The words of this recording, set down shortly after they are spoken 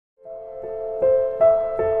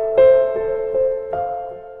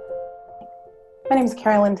My name is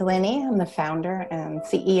Carolyn Delaney. I'm the founder and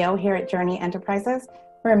CEO here at Journey Enterprises.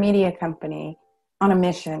 We're a media company on a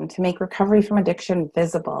mission to make recovery from addiction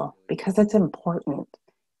visible because it's important.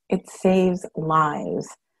 It saves lives.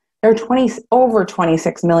 There are over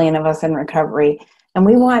 26 million of us in recovery, and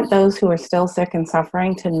we want those who are still sick and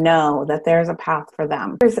suffering to know that there's a path for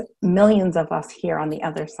them. There's millions of us here on the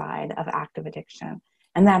other side of active addiction,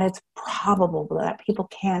 and that it's probable that people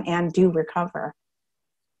can and do recover.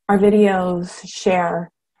 Our videos share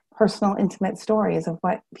personal, intimate stories of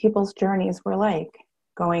what people's journeys were like,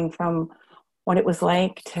 going from what it was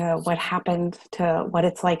like to what happened to what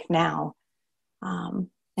it's like now, in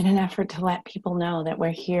an effort to let people know that we're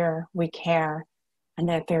here, we care, and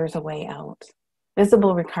that there's a way out.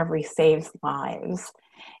 Visible recovery saves lives,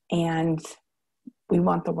 and we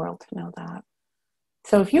want the world to know that.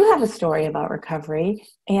 So if you have a story about recovery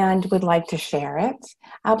and would like to share it,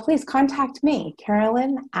 please contact me,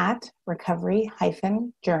 Carolyn at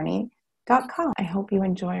recovery-journey.com. I hope you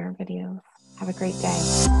enjoy our videos. Have a great day.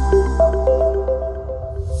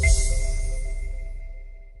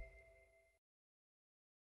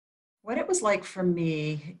 What it was like for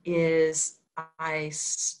me is I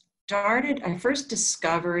first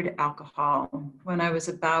discovered alcohol when I was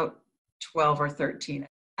about 12 or 13.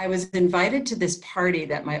 I was invited to this party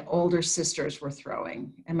that my older sisters were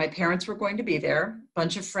throwing, and my parents were going to be there, a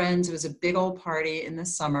bunch of friends. It was a big old party in the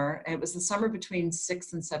summer, and it was the summer between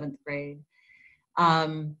 6th and 7th grade.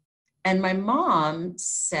 And my mom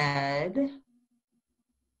said,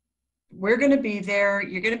 we're going to be there.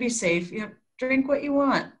 You're going to be safe. Drink what you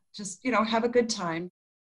want. Just, have a good time.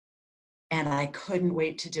 And I couldn't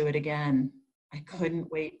wait to do it again. I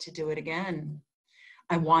couldn't wait to do it again.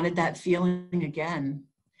 I wanted that feeling again.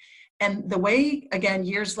 And the way, again,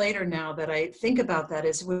 years later now that I think about that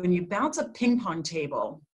is when you bounce a ping pong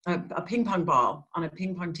table, a ping pong ball on a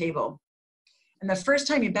ping pong table, and the first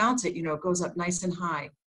time you bounce it, it goes up nice and high,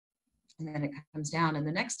 and then it comes down. And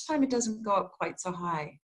the next time it doesn't go up quite so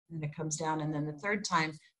high, and then it comes down. And then the third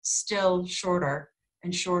time, still shorter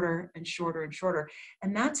and shorter and shorter and shorter.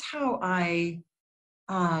 And that's how I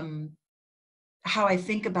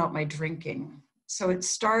think about my drinking. So it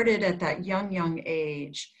started at that young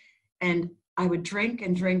age. And I would drink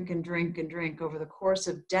and drink and drink and drink over the course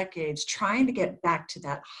of decades, trying to get back to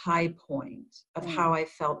that high point of how I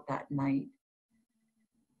felt that night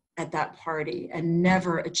at that party, and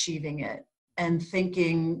never achieving it, and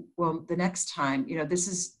thinking, well, the next time,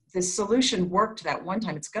 this solution worked that one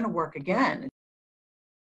time, it's going to work again.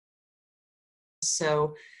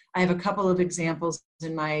 So I have a couple of examples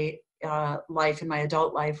in my life, in my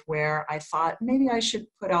adult life, where I thought maybe I should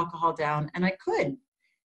put alcohol down, and I could.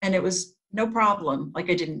 And it was no problem. Like,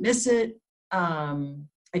 I didn't miss it. I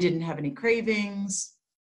didn't have any cravings.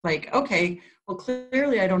 Like, okay, well,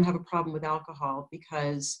 clearly I don't have a problem with alcohol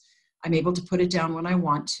because I'm able to put it down when I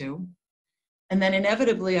want to. And then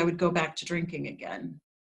inevitably I would go back to drinking again.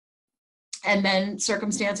 And then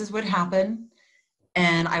circumstances would happen,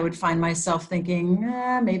 and I would find myself thinking,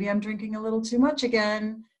 maybe I'm drinking a little too much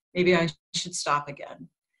again. Maybe I should stop again.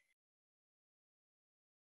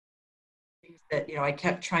 That, I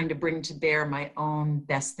kept trying to bring to bear my own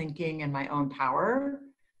best thinking and my own power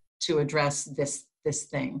to address this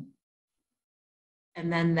thing.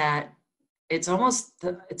 And then that it's almost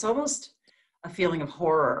a feeling of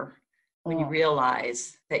horror when you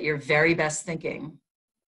realize that your very best thinking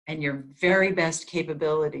and your very best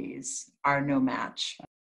capabilities are no match.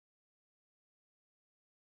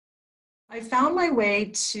 I found my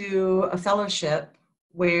way to a fellowship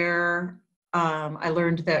where I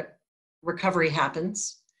learned that recovery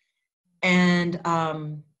happens, and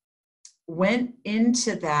went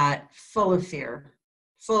into that full of fear.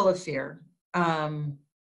 I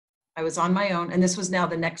was on my own, and this was now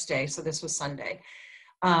the next day, so this was Sunday.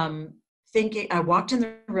 Thinking, I walked in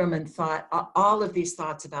the room and thought all of these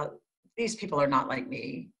thoughts about, these people are not like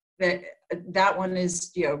me. That one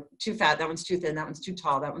is, too fat, that one's too thin, that one's too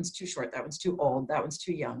tall, that one's too short, that one's too old, that one's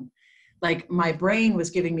too young. Like, my brain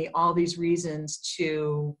was giving me all these reasons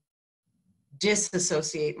to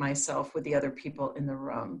disassociate myself with the other people in the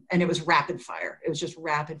room. And it was rapid fire. It was just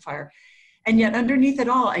rapid fire. And yet underneath it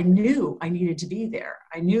all, I knew I needed to be there.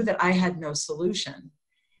 I knew that I had no solution.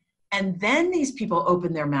 And then these people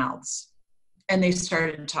opened their mouths and they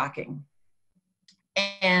started talking.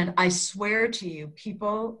 And I swear to you,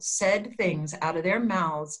 people said things out of their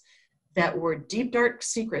mouths that were deep, dark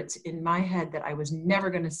secrets in my head that I was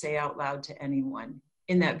never going to say out loud to anyone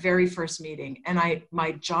in that very first meeting. And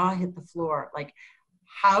my jaw hit the floor. Like,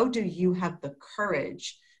 how do you have the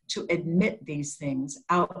courage to admit these things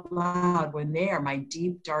out loud when they are my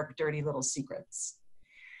deep, dark, dirty little secrets?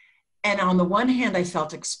 And on the one hand, I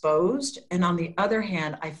felt exposed. And on the other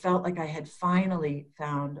hand, I felt like I had finally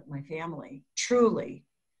found my family, truly.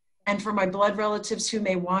 And for my blood relatives who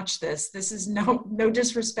may watch this, this is no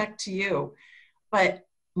disrespect to you, but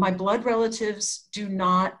my blood relatives do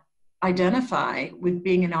not identify with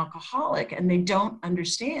being an alcoholic, and they don't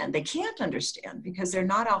understand. They can't understand because they're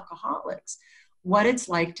not alcoholics what it's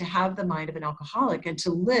like to have the mind of an alcoholic and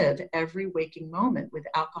to live every waking moment with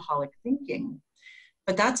alcoholic thinking.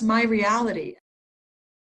 But that's my reality.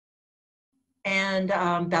 And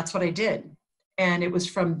that's what I did. And it was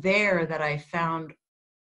from there that I found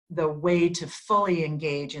the way to fully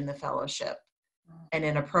engage in the fellowship and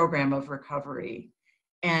in a program of recovery.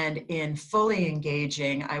 And in fully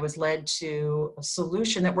engaging, I was led to a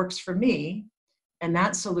solution that works for me. And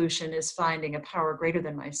that solution is finding a power greater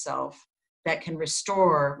than myself that can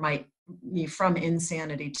restore me from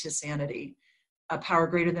insanity to sanity. A power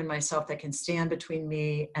greater than myself that can stand between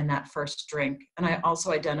me and that first drink. And I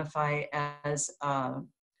also identify as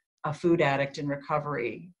a food addict in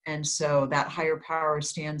recovery. And so that higher power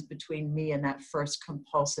stands between me and that first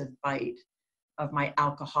compulsive bite of my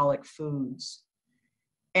alcoholic foods.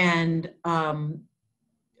 And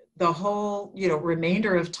the whole,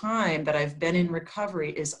 remainder of time that I've been in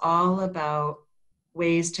recovery is all about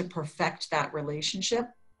ways to perfect that relationship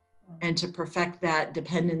and to perfect that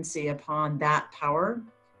dependency upon that power,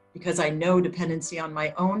 because I know dependency on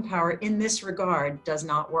my own power in this regard does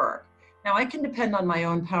not work. Now, I can depend on my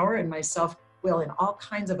own power and my self-will in all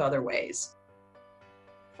kinds of other ways.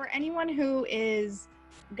 For anyone who is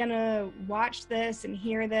gonna watch this and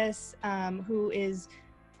hear this, who is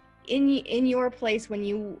in your place when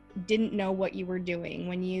you didn't know what you were doing,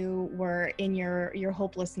 when you were in your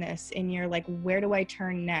hopelessness, in your like, where do I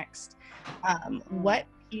turn next? What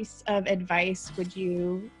piece of advice would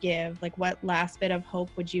you give? Like, what last bit of hope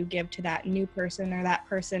would you give to that new person or that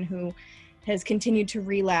person who has continued to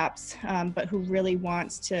relapse, but who really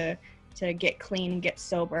wants to get clean and get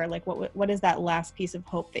sober? Like, what is that last piece of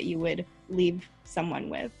hope that you would leave someone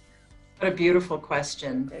with? What a beautiful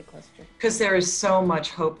question. Great question. Because there is so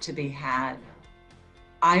much hope to be had.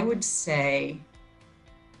 I would say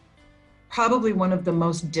probably one of the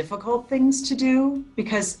most difficult things to do,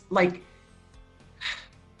 because like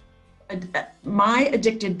my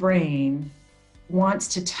addicted brain wants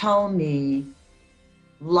to tell me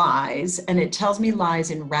lies, and it tells me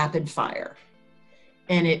lies in rapid fire.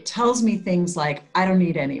 And it tells me things like, I don't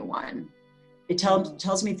need anyone. It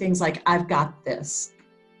tells me things like, I've got this.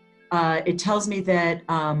 It tells me that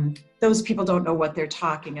those people don't know what they're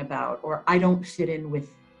talking about, or I don't fit in with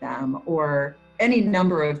them, or any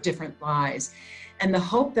number of different lies. And the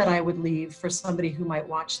hope that I would leave for somebody who might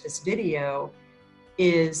watch this video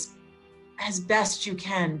is, as best you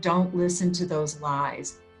can, don't listen to those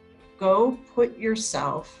lies. Go put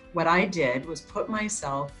yourself, what I did was put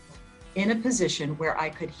myself in a position where I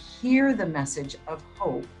could hear the message of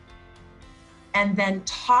hope and then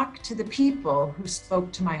talk to the people who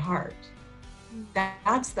spoke to my heart.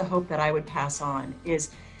 That's the hope that I would pass on, is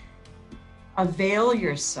avail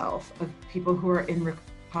yourself of people who are in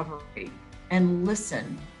recovery and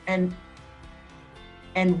listen. And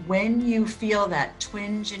when you feel that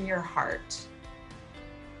twinge in your heart,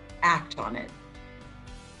 act on it.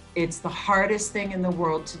 It's the hardest thing in the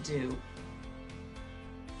world to do.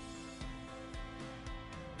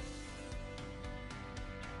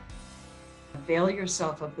 Avail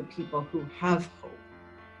yourself of the people who have hope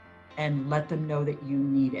and let them know that you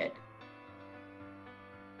need it.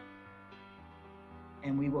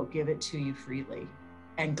 And we will give it to you freely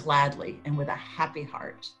and gladly and with a happy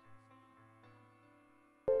heart.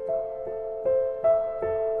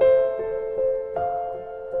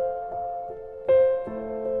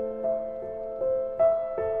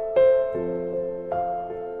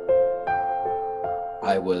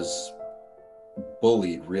 I was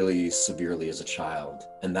bullied really severely as a child,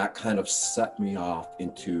 and that kind of set me off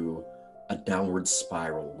into a downward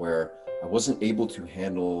spiral where I wasn't able to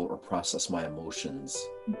handle or process my emotions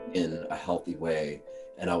in a healthy way,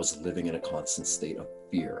 and I was living in a constant state of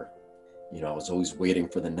fear. I was always waiting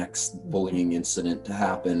for the next bullying incident to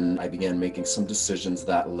happen. I began making some decisions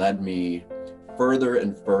that led me further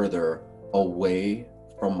and further away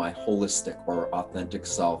from my holistic or authentic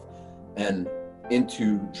self and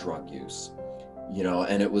into drug use.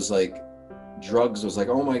 And it was like, drugs was like,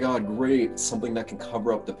 oh my God, great, something that can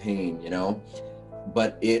cover up the pain,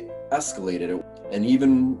 but it escalated. And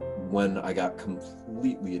even when I got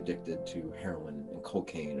completely addicted to heroin and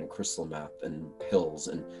cocaine and crystal meth and pills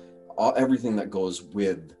and everything that goes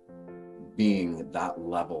with being that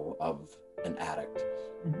level of an addict,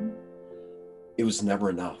 it was never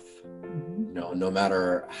enough. You know, no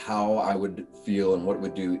matter how I would feel and what it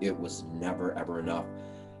would do, it was never, ever enough.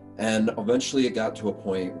 And eventually it got to a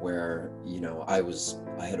point where, you know, I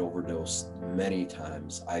had overdosed many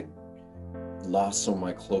times. I lost some of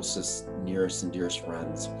my closest, nearest and dearest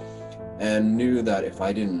friends, and knew that if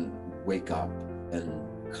I didn't wake up and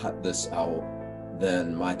cut this out,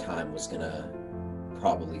 then my time was gonna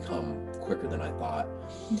probably come quicker than I thought.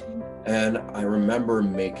 And I remember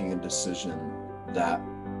making a decision that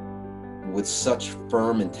with such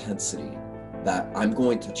firm intensity that I'm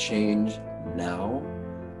going to change now.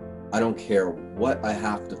 I don't care what I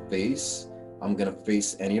have to face, I'm gonna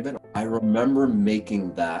face any of it. I remember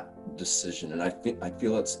making that decision, and I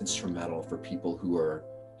feel it's instrumental for people who are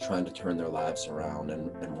trying to turn their lives around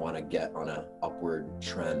and want to get on an upward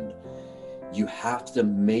trend. You have to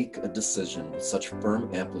make a decision with such firm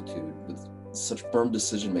amplitude, with such firm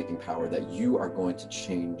decision-making power, that you are going to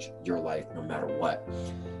change your life no matter what.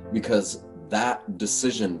 Because that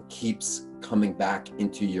decision keeps coming back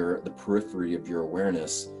into the periphery of your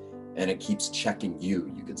awareness, and it keeps checking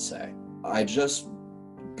you could say. I just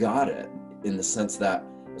got it in the sense that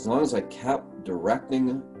as long as I kept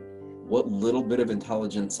directing what little bit of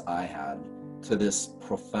intelligence I had to this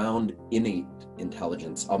profound innate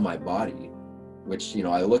intelligence of my body, which, you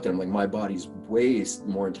know, I look at, I'm like, my body's way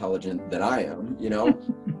more intelligent than I am, you know?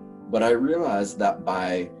 But I realized that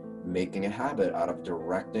by making a habit out of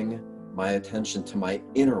directing my attention to my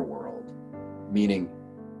inner world, meaning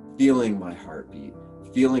feeling my heartbeat,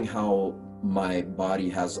 feeling how my body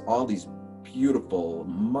has all these beautiful,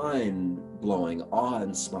 mind-blowing,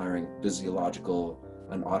 awe-inspiring physiological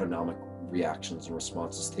and autonomic reactions and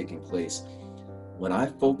responses taking place. When I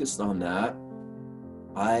focused on that,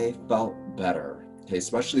 I felt better, okay,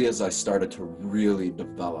 especially as I started to really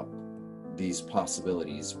develop these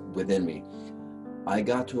possibilities within me. I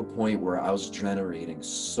got to a point where I was generating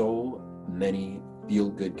so many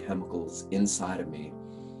feel-good chemicals inside of me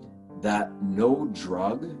that no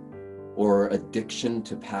drug or addiction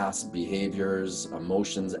to past behaviors,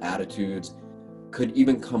 emotions, attitudes could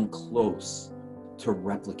even come close to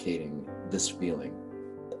replicating this feeling.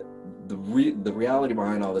 The reality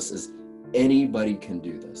behind all this is anybody can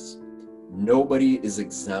do this. Nobody is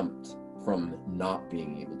exempt from not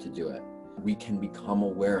being able to do it. We can become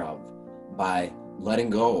aware of by letting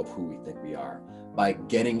go of who we think we are, by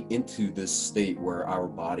getting into this state where our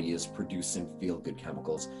body is producing feel-good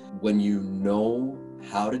chemicals. When you know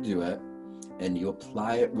how to do it and you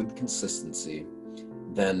apply it with consistency,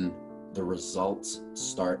 then the results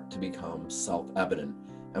start to become self-evident.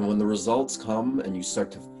 And when the results come and you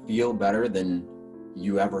start to feel better than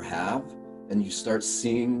you ever have, and you start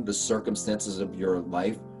seeing the circumstances of your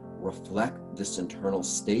life reflect this internal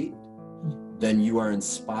state, then you are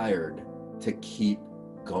inspired to keep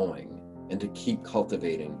going and to keep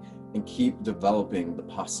cultivating and keep developing the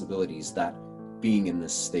possibilities that being in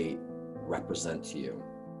this state represent to you.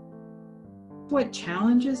 What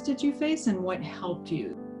challenges did you face and what helped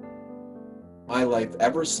you? My life,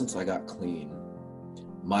 ever since I got clean,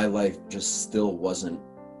 my life just still wasn't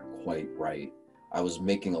quite right. I was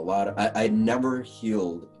making I never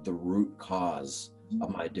healed the root cause of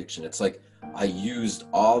my addiction. It's like I used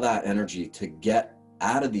all that energy to get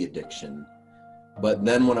out of the addiction. But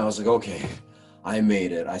then when I was like, okay, I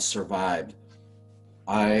made it, I survived,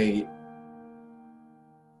 I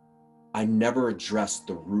never addressed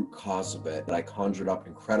the root cause of it. I conjured up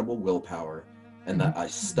incredible willpower, and that I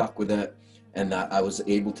stuck with it, and that I was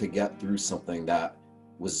able to get through something that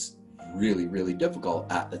was really, really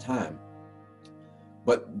difficult at the time.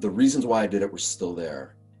 But the reasons why I did it were still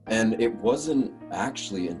there. And it wasn't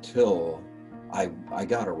actually until I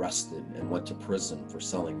got arrested and went to prison for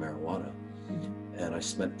selling marijuana. And I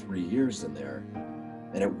spent 3 years in there.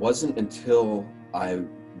 And it wasn't until I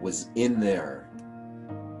was in there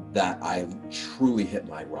that I truly hit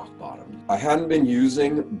my rock bottom. I hadn't been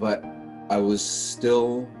using, but I was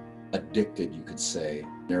still addicted, you could say.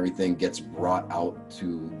 Everything gets brought out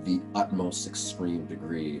to the utmost extreme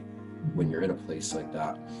degree when you're in a place like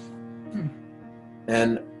that.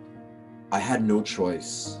 And I had no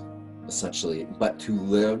choice, essentially, but to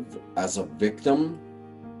live as a victim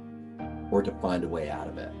or to find a way out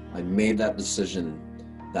of it. I made that decision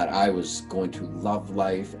that I was going to love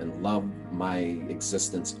life and love my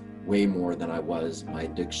existence way more than I was my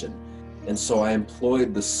addiction. And so I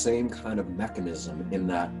employed the same kind of mechanism in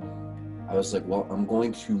that I was like, well, I'm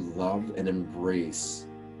going to love and embrace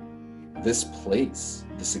this place,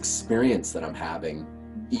 this experience that I'm having,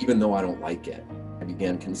 even though I don't like it. I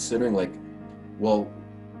began considering like, well,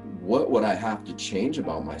 what would I have to change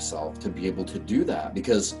about myself to be able to do that?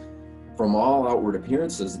 Because from all outward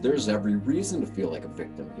appearances, there's every reason to feel like a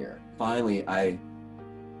victim here. Finally, I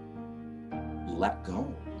let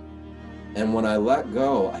go. And when I let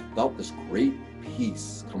go, I felt this great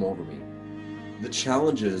peace come over me. The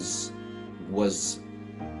challenges was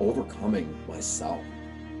overcoming myself.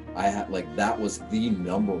 I had that was the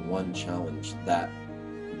number one challenge that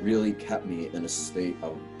really kept me in a state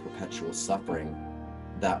of perpetual suffering,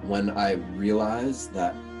 that when I realized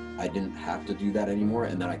that I didn't have to do that anymore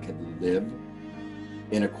and that I could live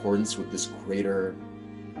in accordance with this greater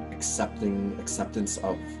acceptance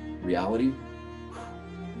of reality,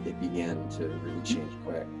 it began to really change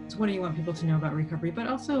quick. So what do you want people to know about recovery? But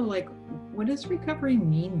also, what does recovery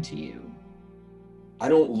mean to you? I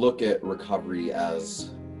don't look at recovery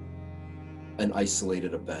as an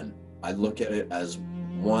isolated event. I look at it as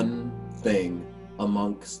one thing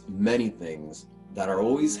amongst many things that are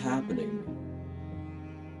always happening,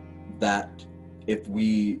 that if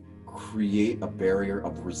we create a barrier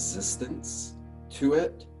of resistance to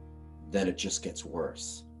it, then it just gets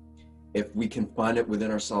worse. If we can find it within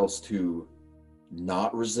ourselves to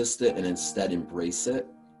not resist it and instead embrace it,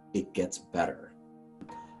 it gets better.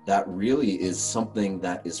 That really is something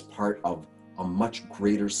that is part of a much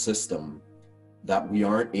greater system that we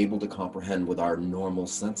aren't able to comprehend with our normal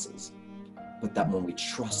senses. But that when we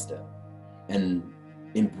trust it and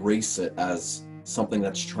embrace it as something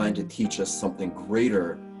that's trying to teach us something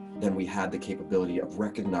greater than we had the capability of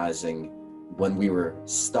recognizing when we were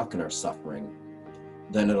stuck in our suffering,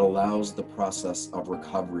 then it allows the process of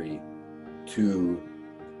recovery to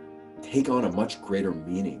take on a much greater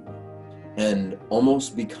meaning and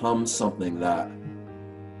almost become something that,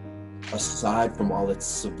 aside from all its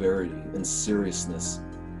severity and seriousness,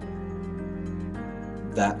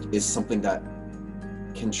 that is something that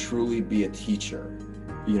can truly be a teacher.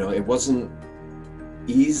 It wasn't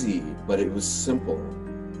easy, but it was simple.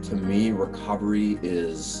 To me, recovery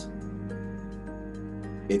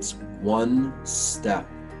it's one step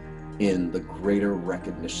in the greater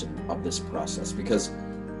recognition of this process, because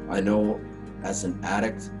I know as an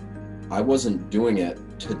addict, I wasn't doing it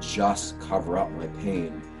to just cover up my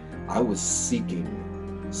pain. I was seeking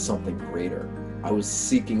something greater. I was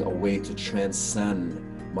seeking a way to transcend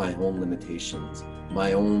my own limitations,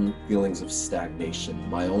 my own feelings of stagnation,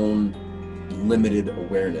 my own limited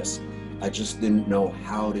awareness. I just didn't know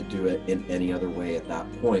how to do it in any other way at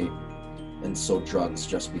that point. And so drugs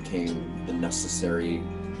just became the necessary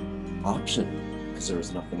option because there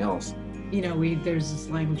was nothing else. There's this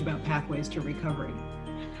language about pathways to recovery.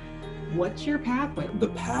 What's your pathway? The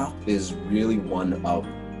path is really one of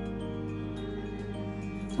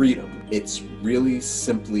freedom. It's really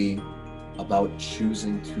simply about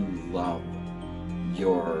choosing to love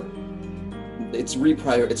it's a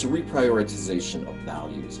reprioritization of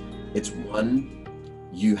values. It's one,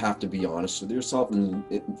 you have to be honest with yourself, and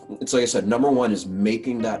it's like I said, number one is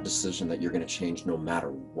making that decision that you're going to change no matter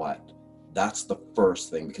what. That's the first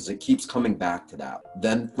thing, because it keeps coming back to that.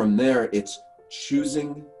 Then from there, it's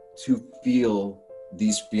choosing to feel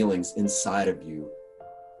these feelings inside of you,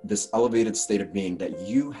 this elevated state of being that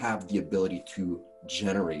you have the ability to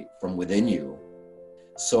generate from within you.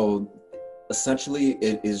 So essentially,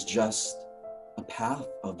 it is just a path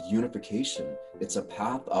of unification. It's a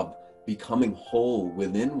path of becoming whole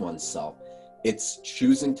within oneself. It's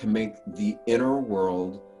choosing to make the inner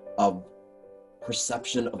world of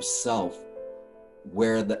perception of self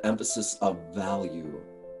where the emphasis of value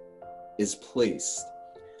is placed.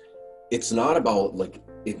 It's not about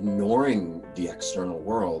ignoring the external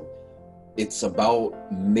world. It's about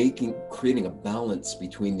creating a balance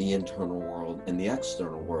between the internal world and the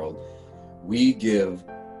external world. We give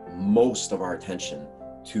most of our attention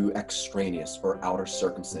to extraneous or outer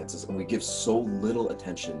circumstances, and we give so little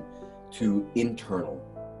attention to internal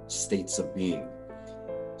states of being.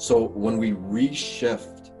 So when we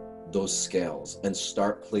reshift those scales and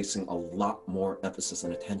start placing a lot more emphasis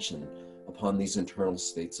and attention upon these internal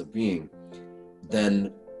states of being,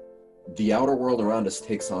 then the outer world around us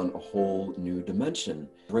takes on a whole new dimension,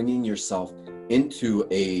 bringing yourself into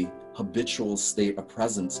a habitual state of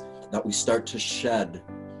presence that we start to shed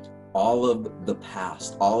all of the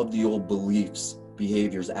past, all of the old beliefs,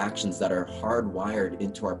 behaviors, actions that are hardwired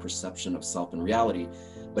into our perception of self and reality.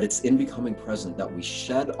 But it's in becoming present that we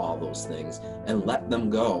shed all those things and let them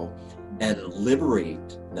go and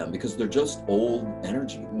liberate them, because they're just old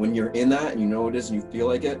energy. When you're in that and you know it is and you feel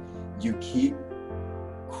like it, you keep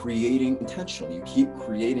creating intentionally, you keep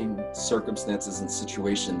creating circumstances and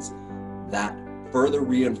situations that further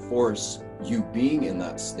reinforce you being in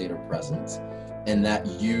that state of presence, and that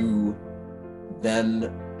you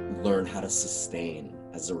then learn how to sustain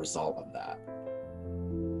as a result of that.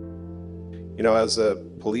 You know, as a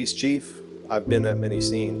police chief, I've been at many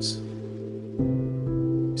scenes.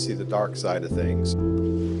 You see the dark side of things.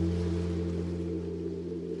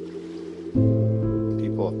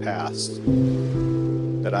 People have passed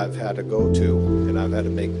that I've had to go to, and I've had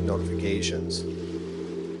to make notifications.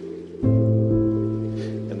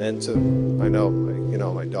 And then I know, you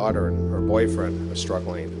know, my daughter and her boyfriend are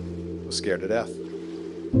struggling, was scared to death.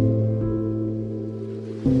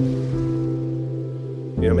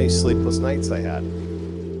 You know how many sleepless nights I had?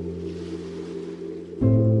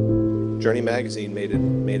 Journey Magazine made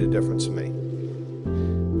a difference in me,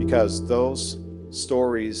 because those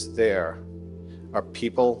stories there are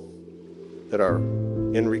people that are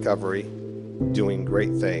in recovery doing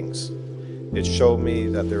great things. It showed me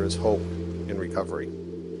that there is hope in recovery.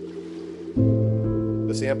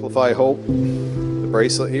 This Amplify Hope, the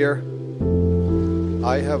bracelet here,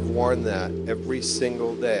 I have worn that every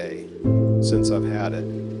single day since I've had it.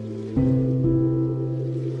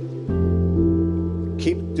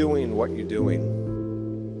 Keep doing what you're doing.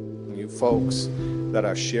 You folks that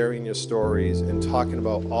are sharing your stories and talking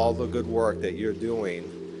about all the good work that you're doing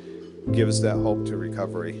gives that hope to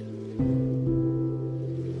recovery.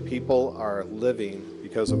 People are living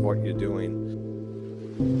because of what you're doing.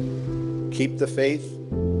 Keep the faith.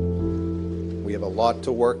 We have a lot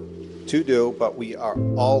to work to do, but we are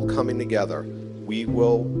all coming together. We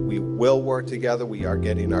will work together. We are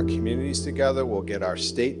getting our communities together. We'll get our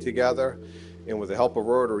state together. And with the help of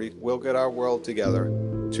Rotary, we'll get our world together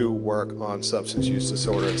to work on substance use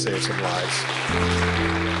disorder and save some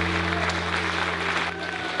lives.